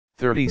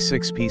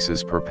36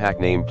 pieces per pack.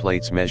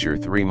 Nameplates measure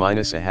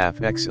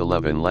 3-1/2 x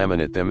 11.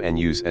 Laminate them and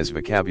use as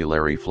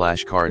vocabulary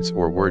flashcards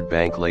or word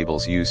bank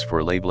labels used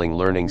for labeling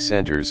learning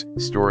centers,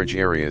 storage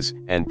areas,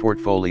 and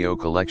portfolio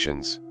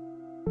collections.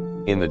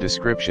 In the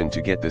description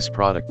to get this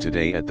product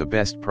today at the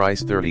best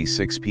price.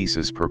 36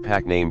 pieces per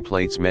pack.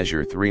 Nameplates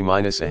measure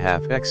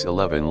 3-1/2 x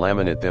 11.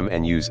 Laminate them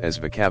and use as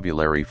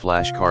vocabulary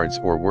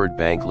flashcards or word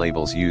bank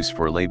labels used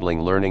for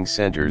labeling learning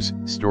centers,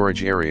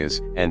 storage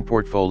areas, and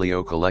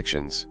portfolio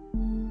collections.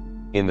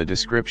 In the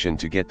description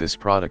to get this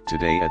product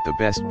today at the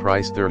best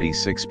price.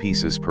 36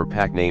 pieces per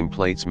pack.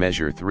 Nameplates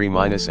measure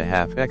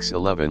 3-1/2 x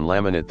 11.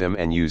 Laminate them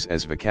and use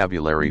as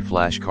vocabulary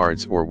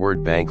flashcards or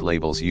word bank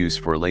labels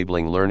used for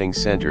labeling learning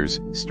centers,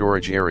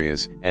 storage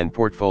areas, and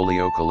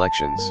portfolio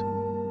collections.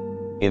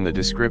 In the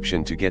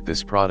description to get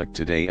this product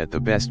today at the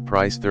best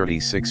price.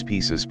 36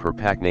 pieces per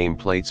pack.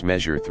 Nameplates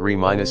measure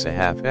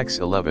 3-1/2 x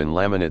 11.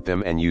 Laminate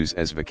them and use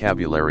as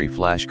vocabulary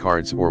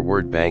flashcards or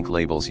word bank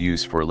labels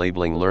used for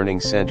labeling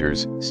learning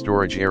centers,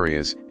 storage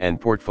areas,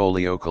 and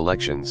portfolio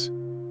collections.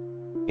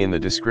 In the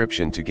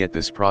description to get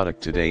this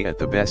product today at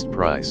the best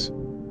price.